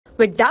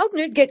With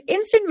Doubtnut, get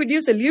instant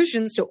video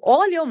solutions to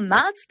all your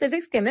maths,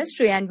 physics,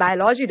 chemistry, and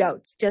biology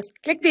doubts. Just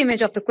click the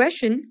image of the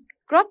question,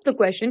 crop the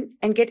question,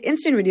 and get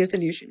instant video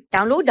solution.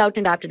 Download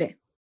Doubtnut app today.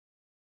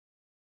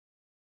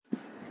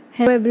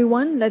 Hello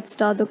everyone, let's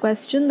start the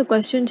question. The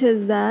question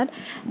is that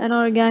an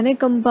organic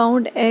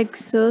compound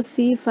X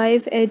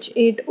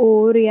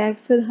C5H8O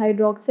reacts with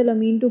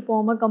hydroxylamine to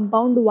form a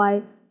compound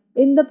Y.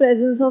 In the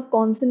presence of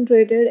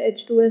concentrated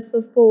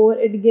H2SO4,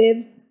 it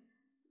gives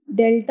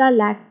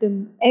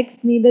delta-lactam.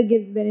 X neither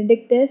gives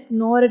Benedict test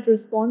nor it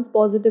responds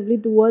positively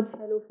towards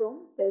haloform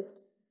test.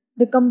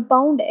 The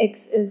compound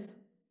X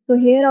is. So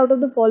here out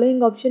of the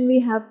following option we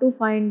have to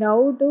find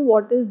out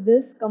what is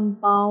this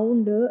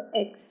compound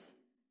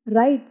X,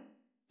 right?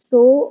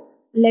 So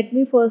let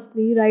me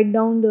firstly write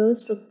down the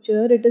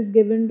structure. It is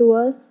given to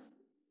us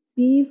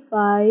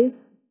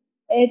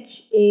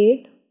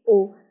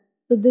C5H8O.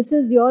 So this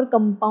is your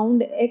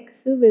compound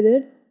X with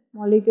its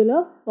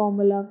molecular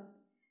formula.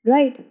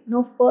 Right,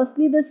 now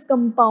firstly this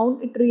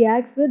compound, it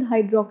reacts with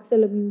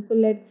hydroxylamine. So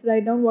let's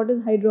write down what is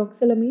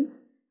hydroxylamine.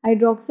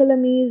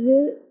 Hydroxylamine is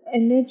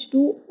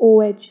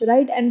NH2OH,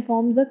 right, and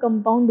forms a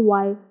compound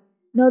Y.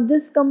 Now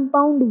this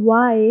compound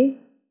Y,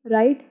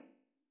 right,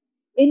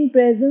 in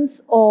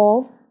presence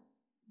of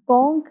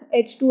conc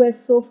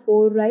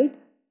H2SO4, right,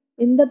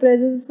 in the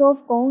presence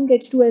of conc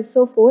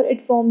H2SO4,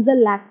 it forms a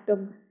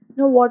lactam.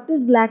 Now what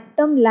is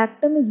lactam?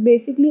 Lactam is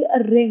basically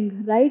a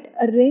ring, right?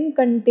 A ring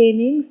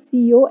containing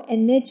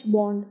CONH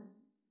bond,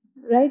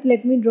 right?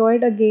 Let me draw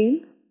it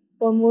again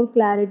for more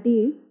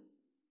clarity.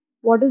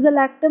 What is a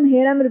lactam?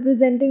 Here I am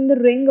representing the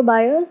ring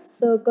by a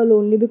circle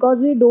only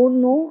because we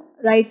don't know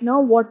right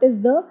now what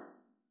is the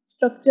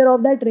structure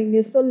of that ring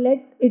is. So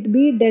let it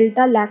be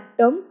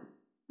delta-lactam,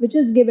 which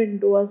is given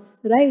to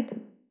us, right?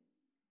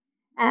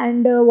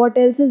 And what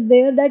else is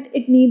there? That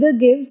it neither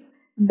gives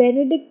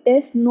Benedict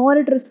test nor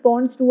it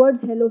responds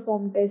towards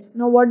haloform test.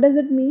 Now what does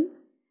it mean?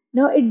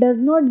 Now it does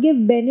not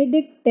give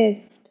Benedict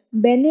test.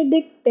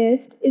 Benedict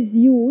test is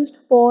used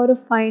for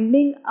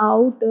finding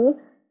out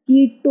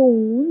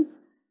ketones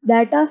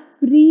that are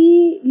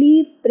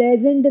freely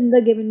present in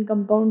the given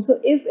compound. So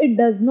if it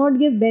does not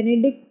give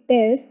Benedict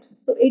test,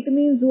 so it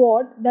means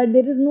what? That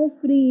there is no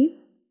free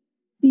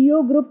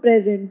CO group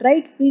present,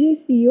 right? Free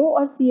CO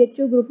or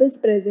CHO group is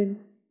present.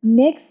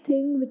 Next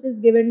thing which is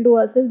given to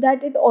us is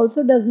that it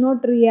also does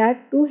not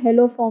react to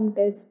haloform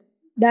test.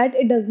 That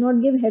it does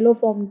not give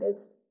haloform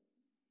test.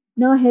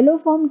 Now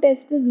haloform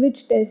test is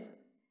which test?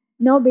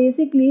 Now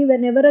basically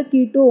whenever a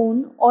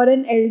ketone or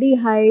an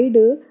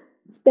aldehyde,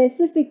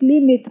 specifically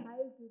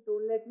methyl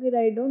ketone, let me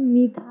write down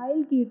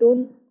methyl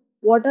ketone.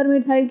 What are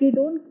methyl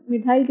ketone?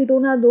 Methyl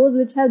ketone are those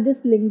which have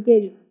this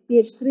linkage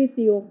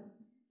CH3CO.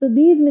 So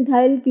these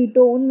methyl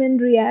ketone when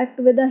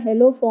react with a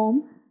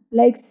haloform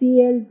like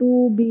Cl2,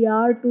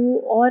 Br2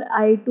 or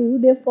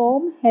I2, they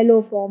form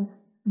haloform.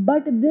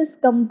 But this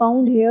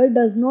compound here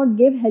does not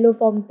give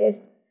haloform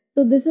test.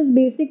 So this is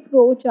basic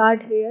flow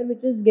chart here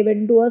which is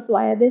given to us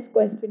via this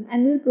question,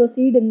 and we'll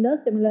proceed in the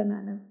similar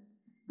manner.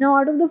 Now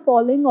out of the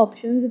following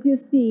options, if you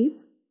see,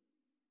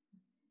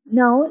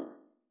 now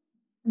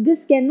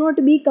this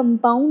cannot be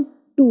compound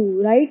 2,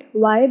 right?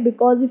 Why?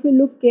 Because if you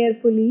look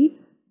carefully,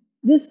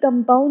 this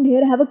compound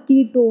here have a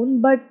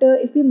ketone, but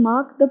if we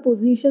mark the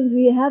positions,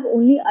 we have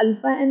only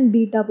alpha and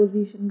beta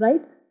position,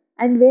 right?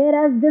 And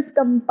whereas this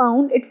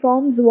compound, it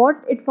forms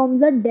what? It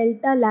forms a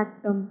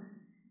delta-lactam.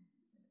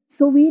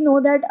 So we know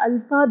that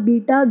alpha,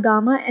 beta,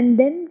 gamma, and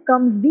then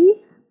comes the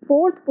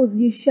fourth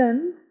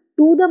position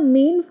to the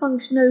main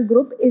functional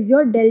group is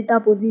your delta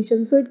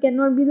position. So it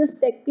cannot be the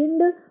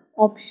second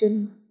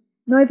option.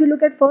 Now if you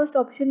look at first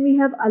option, we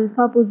have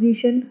alpha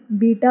position,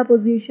 beta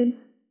position,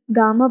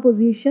 gamma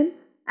position,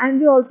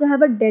 and we also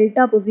have a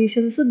delta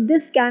position. So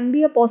this can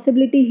be a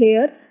possibility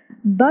here.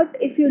 But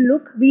if you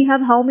look, we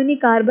have how many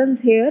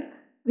carbons here?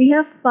 We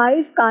have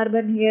 5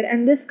 carbon here,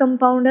 and this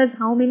compound has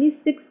how many?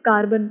 6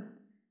 carbon.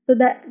 So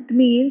that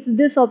means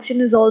this option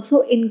is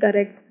also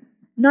incorrect.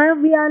 Now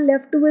we are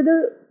left with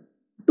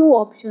two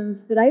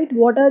options, right?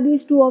 What are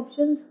these two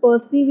options?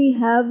 Firstly, we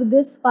have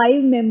this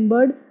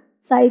 5-membered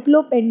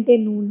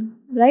cyclopentanone,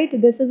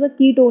 right? This is a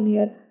ketone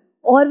here.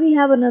 Or we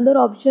have another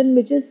option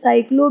which is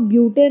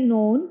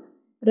cyclobutanone,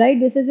 right?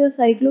 This is your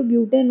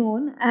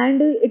cyclobutanone,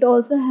 and it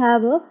also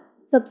have a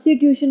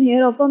substitution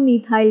here of a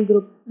methyl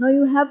group. Now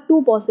you have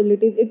two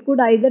possibilities. It could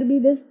either be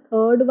this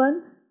third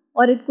one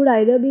or it could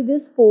either be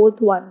this fourth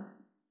one.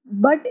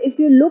 But if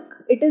you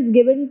look, it is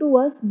given to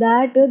us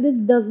that this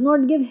does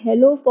not give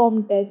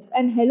haloform test,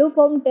 and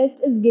haloform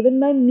test is given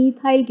by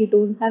methyl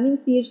ketones having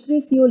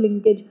CH3CO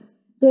linkage.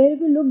 So here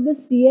if you look,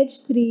 this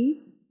CH3,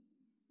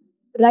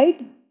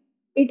 right,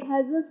 it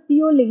has a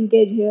CO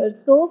linkage here.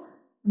 So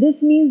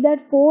this means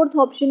that fourth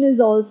option is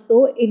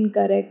also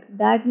incorrect.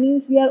 That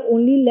means we are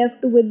only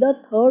left with the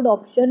third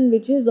option,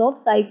 which is of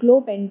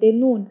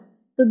cyclopentanone.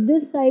 So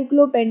this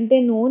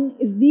cyclopentanone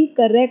is the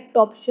correct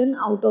option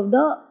out of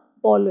the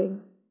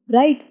following.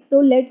 Right, so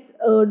let's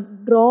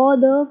draw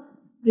the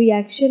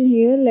reaction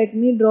here. Let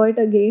me draw it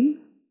again.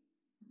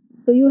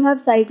 So you have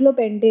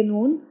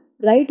cyclopentanone,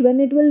 right? When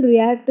it will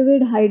react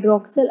with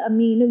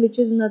hydroxylamine, which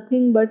is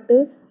nothing but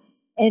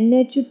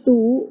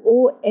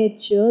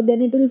NH2OH,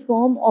 then it will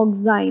form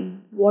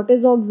oxime. What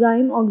is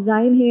oxime?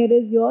 Oxime here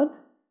is your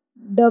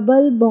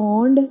double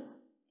bond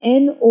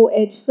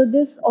NOH. So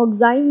this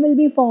oxime will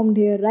be formed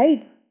here,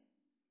 right?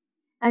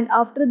 And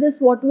after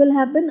this, what will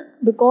happen?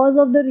 Because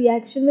of the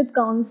reaction with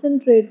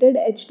concentrated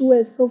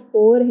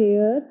H2SO4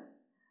 here,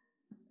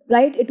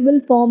 right, it will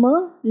form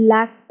a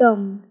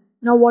lactam.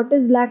 Now what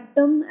is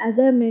lactam? As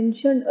I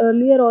mentioned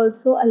earlier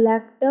also, a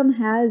lactam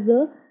has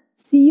a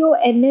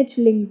CONH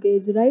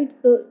linkage, right?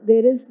 So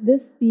there is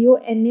this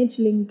CONH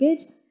linkage.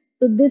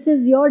 So this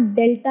is your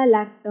delta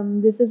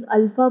lactam. This is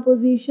alpha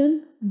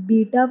position,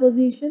 beta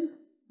position,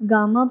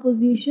 gamma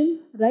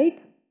position,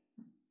 right?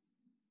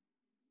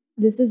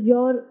 This is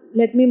your,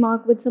 let me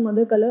mark with some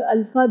other color,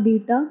 alpha,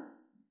 beta,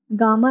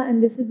 gamma,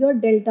 and this is your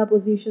delta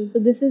position. So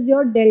this is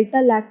your delta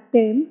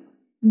lactam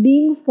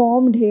being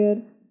formed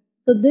here.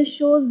 So this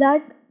shows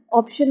that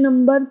option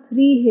number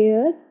 3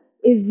 here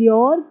is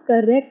your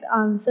correct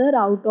answer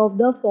out of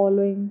the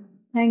following.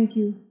 Thank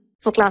you.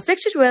 For class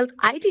 6 to 12,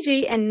 IIT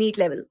JEE and NEET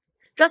level.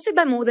 Trusted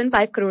by more than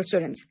 5 crore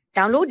students.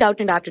 Download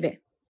Doubtnut app today.